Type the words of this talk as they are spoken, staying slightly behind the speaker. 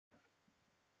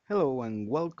Hello and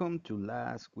welcome to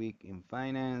Last Week in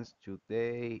Finance.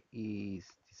 Today is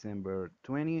December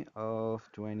 20 of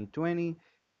 2020.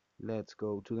 Let's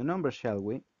go to the numbers, shall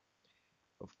we?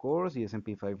 Of course, the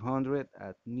S&P 500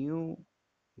 at new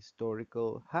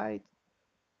historical height.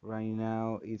 Right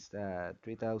now it's at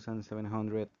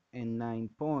 3,709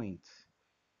 points.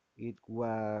 It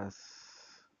was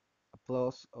a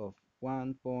plus of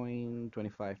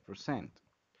 1.25%.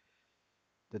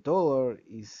 The dollar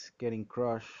is getting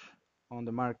crushed on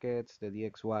the markets. The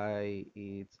DXY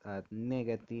is at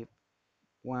negative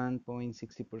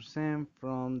 1.60%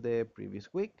 from the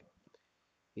previous week.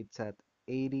 It's at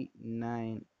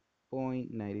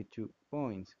 89.92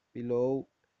 points, below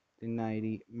the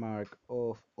 90 mark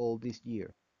of all this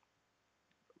year.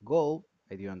 Gold,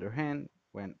 on the other hand,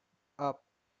 went up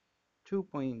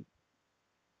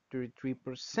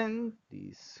 2.33%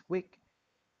 this week.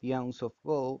 The ounce of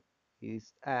gold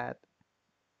is at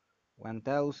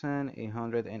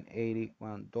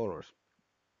 $1,881.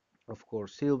 Of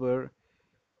course, silver,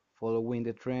 following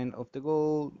the trend of the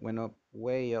gold, went up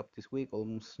way up this week,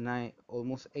 almost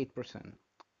 8%.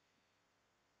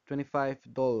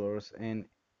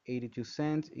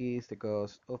 $25.82 is the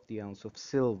cost of the ounce of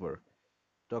silver.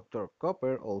 Dr.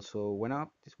 Copper also went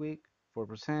up this week,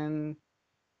 4%,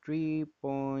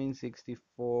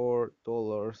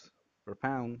 $3.64 per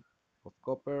pound of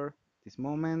copper this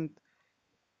moment.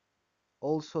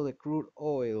 Also, the crude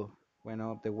oil went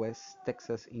up. The West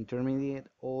Texas Intermediate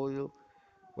oil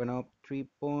went up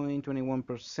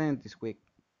 3.21% this week.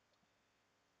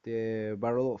 The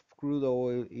barrel of crude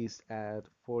oil is at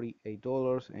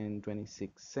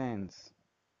 $48.26.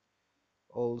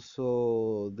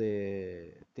 Also,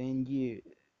 the 10-year,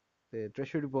 the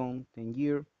Treasury bond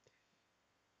 10-year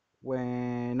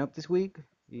went up this week,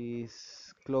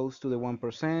 is close to the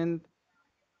 1%.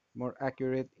 More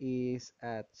accurate is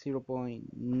at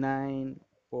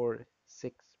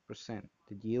 0.946%,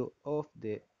 the yield of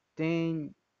the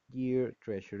 10-year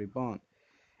Treasury bond.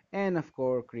 And of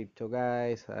course, crypto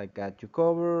guys, I got you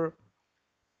covered.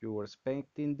 You were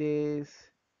expecting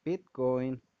this.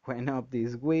 Bitcoin went up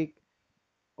this week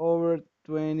over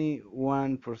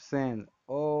 21%.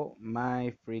 Oh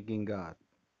my freaking god.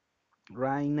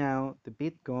 Right now, the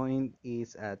Bitcoin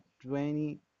is at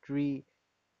 $23,000,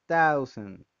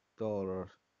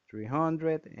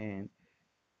 $337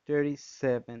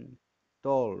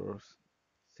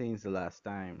 since the last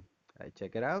time I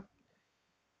checked it out a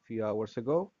few hours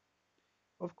ago.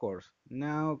 Of course,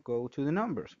 now go to the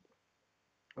numbers.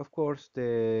 Of course,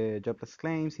 the jobless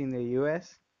claims in the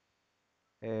US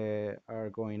are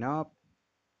going up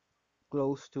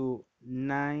close to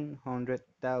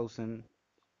 900,000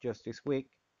 just this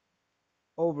week,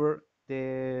 over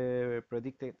the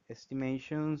predicted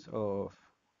estimations of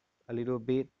a little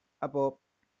bit above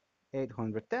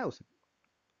 800,000.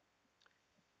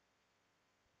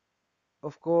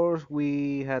 Of course,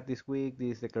 we had this week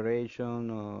this declaration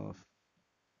of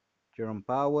Jerome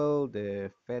Powell,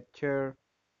 the Fed chair,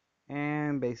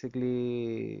 and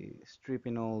basically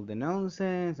stripping all the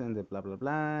nonsense and the blah blah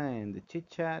blah and the chit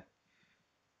chat.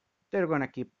 They're gonna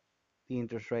keep the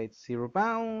interest rate zero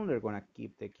bound. They're gonna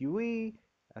keep the QE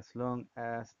as long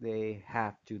as they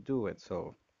have to do it.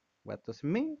 So, what does it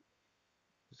mean?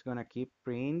 It's gonna keep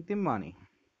printing money,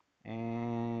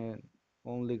 and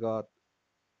only God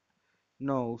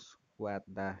knows what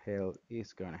the hell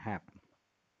is gonna happen.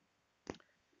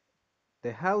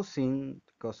 The housing,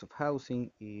 the cost of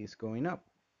housing is going up.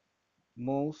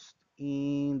 Most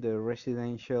in the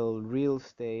residential real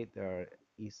estate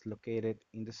is located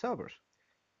in the suburbs.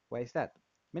 Why is that?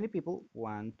 Many people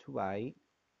want to buy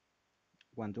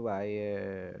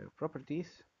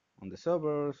properties on the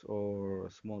suburbs or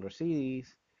smaller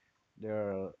cities.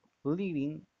 They're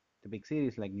fleeing the big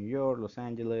cities like New York, Los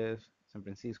Angeles, San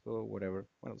Francisco, whatever.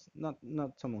 Well,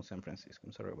 not some of San Francisco.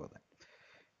 I'm sorry about that.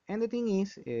 And the thing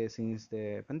is, since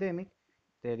the pandemic,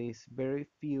 there is very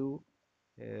few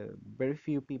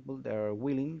people that are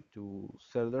willing to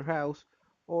sell their house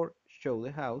or show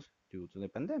the house due to the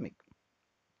pandemic.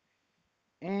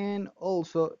 And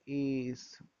also,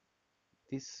 is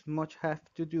this much have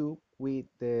to do with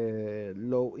the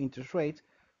low interest rates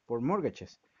for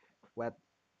mortgages. What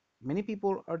many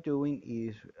people are doing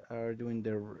is are doing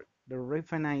the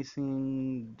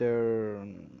refinancing their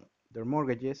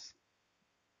mortgages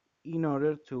in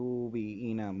order to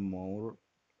be in a more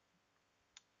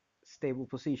stable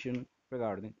position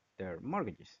regarding their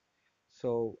mortgages.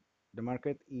 So the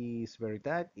market is very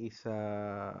tight. Is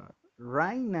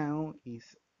right now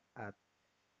is at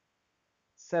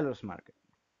seller's market.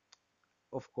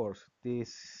 Of course,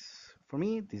 this for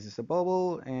me this is a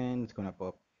bubble and it's gonna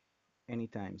pop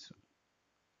anytime soon.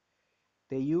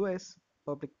 The US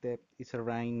public debt is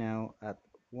right now at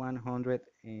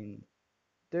 130%.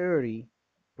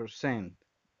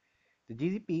 The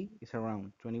GDP is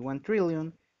around 21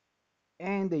 trillion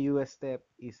and the US debt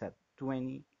is at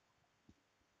 27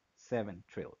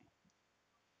 trillion.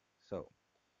 So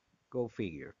go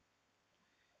figure.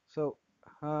 So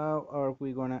how are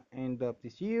we gonna end up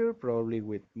this year? Probably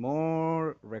with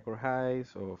more record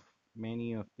highs of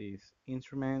many of these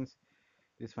instruments,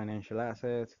 these financial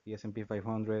assets. The S&P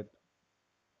 500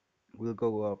 will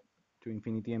go up to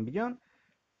infinity and beyond.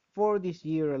 For this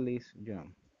year, at least,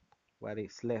 what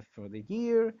is left for the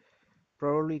year.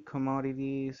 Probably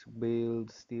commodities will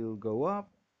still go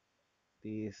up.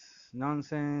 This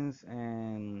nonsense,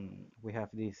 and we have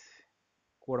this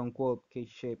quote unquote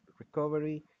K-shaped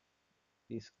recovery.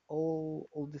 These all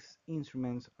these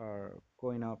instruments are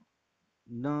going up,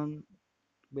 none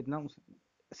with none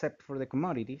except for the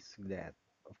commodities that,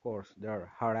 of course, they are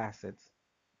hard assets.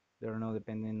 They are not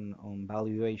dependent on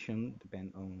valuation,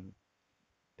 depend on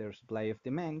their supply of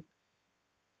demand,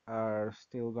 are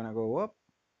still gonna go up,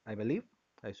 I believe,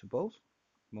 I suppose.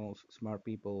 Most smart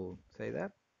people say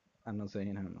that. I'm not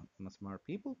saying I'm a smart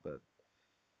people, but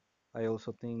I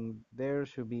also think there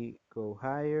should be go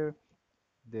higher.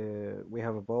 We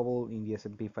have a bubble in the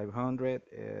S&P 500.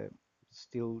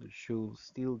 Still should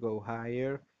still go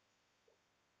higher.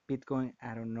 Bitcoin,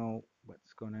 I don't know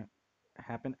what's gonna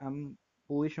happen. I'm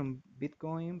bullish on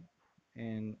Bitcoin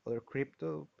and other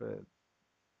crypto, but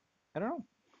I don't know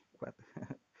what.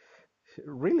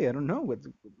 Really, I don't know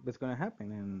what's gonna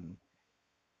happen, and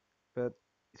but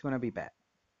it's gonna be bad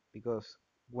because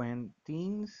when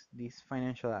these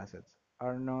financial assets,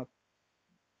 are not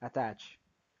attached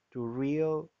to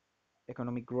real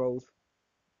economic growth,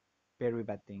 very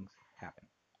bad things happen.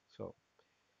 So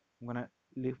I'm gonna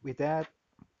live with that.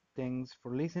 Thanks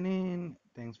for listening.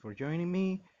 Thanks for joining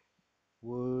me.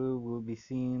 We will be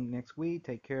seeing next week.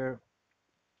 Take care.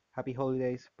 Happy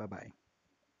holidays. Bye bye.